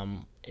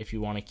 If you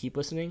want to keep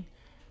listening,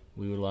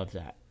 we would love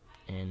that.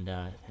 And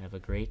have a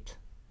great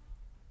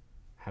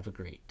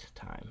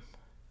time.